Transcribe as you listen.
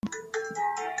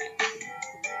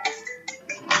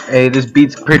Hey, this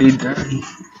beat's pretty dirty.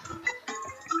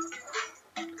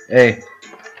 Hey,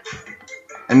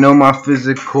 I know my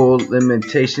physical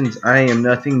limitations. I am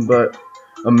nothing but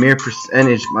a mere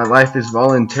percentage. My life is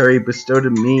voluntary, bestowed to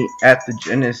me at the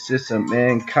genesis of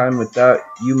mankind. Without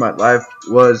you, my life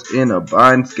was in a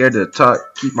bind. Scared to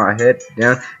talk, keep my head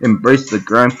down, embrace the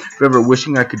grind. Forever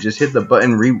wishing I could just hit the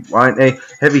button, rewind. A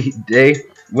heavy day.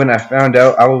 When I found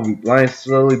out I will be blind,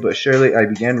 slowly but surely I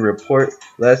began to report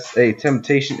less. A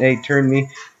temptation, turned me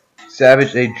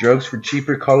savage. Drugs for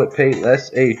cheaper, call it pay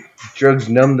less. Drugs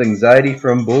numbed anxiety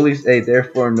from bullies.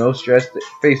 Therefore no stress.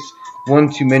 Face one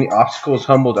too many obstacles.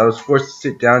 Humbled, I was forced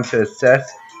to sit down to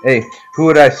assess. Who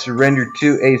would I surrender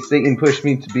to? Satan pushed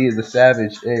me to be the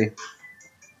savage.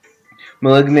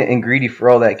 Malignant and greedy for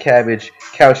all that cabbage.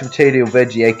 Couch potato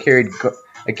veggie.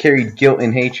 I carried guilt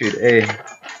and hatred.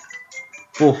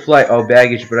 Full flight, all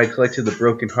baggage, but I collected the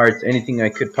broken hearts, anything I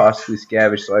could possibly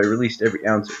scavenge, so I released every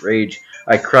ounce of rage.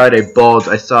 I cried, I bawled,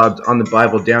 I sobbed on the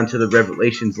Bible down to the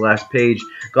Revelation's last page.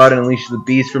 God unleashed the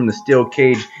beast from the steel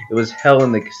cage. It was hell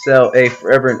in the cell,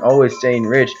 forever and always staying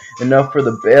rich. Enough for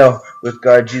the bail with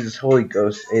God, Jesus, Holy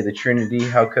Ghost, the Trinity,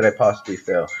 how could I possibly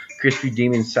fail? Crispy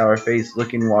demon, sour face,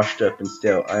 looking washed up and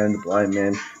stale. I am the blind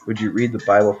man. Would you read the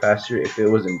Bible faster if it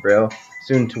was in Braille?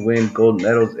 Soon to win gold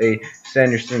medals,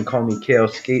 Sanderson, call me Kale,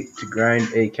 skate to grind,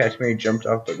 catch Mary jumped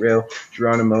off the rail,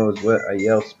 Geronimo is what I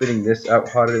yell, spitting this out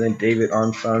hotter than David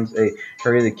on Sons,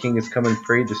 hurry the king is coming,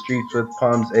 parade the streets with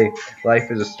palms,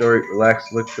 life is a story,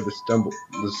 relax, look for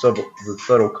the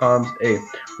subtle calms,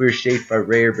 we are shaped by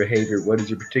rare behavior, what is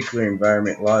your particular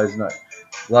environment, law is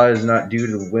not due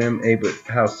to whim, but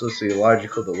how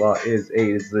sociological the law is.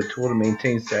 Is the tool to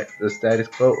maintain the status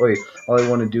quo. All I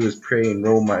want to do is pray and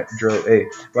roll my dro.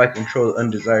 Why control the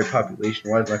undesired population?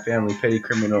 Why is my family petty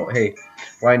criminal?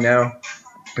 Why now?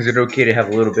 Is it okay to have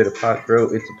a little bit of pot grow?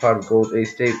 It's a pot of gold.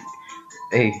 State.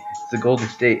 It's the Golden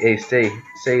State. Say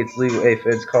it's legal.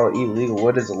 Feds call it illegal.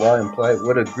 What does the law imply?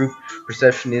 What a group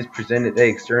perception is presented.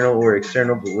 External or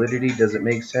external validity. Does it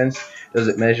make sense? Does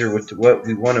it measure with what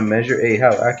we want to measure?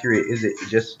 How accurate is it?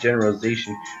 Just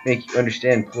generalization. Make you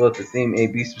understand. Pull out the theme.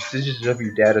 Be suspicious of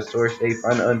your data source.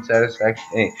 Find the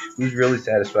unsatisfaction. Who's really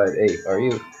satisfied? Are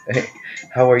you?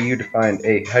 How are you defined?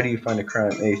 How do you find a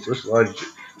crime? Social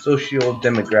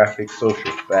demographic,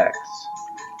 social facts.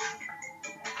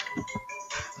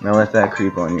 Now let that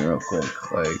creep on you real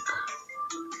quick. Like,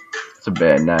 it's a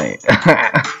bad night.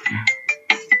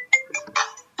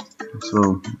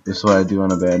 So, that's what I do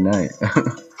on a bad night.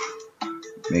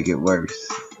 Make it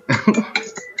worse.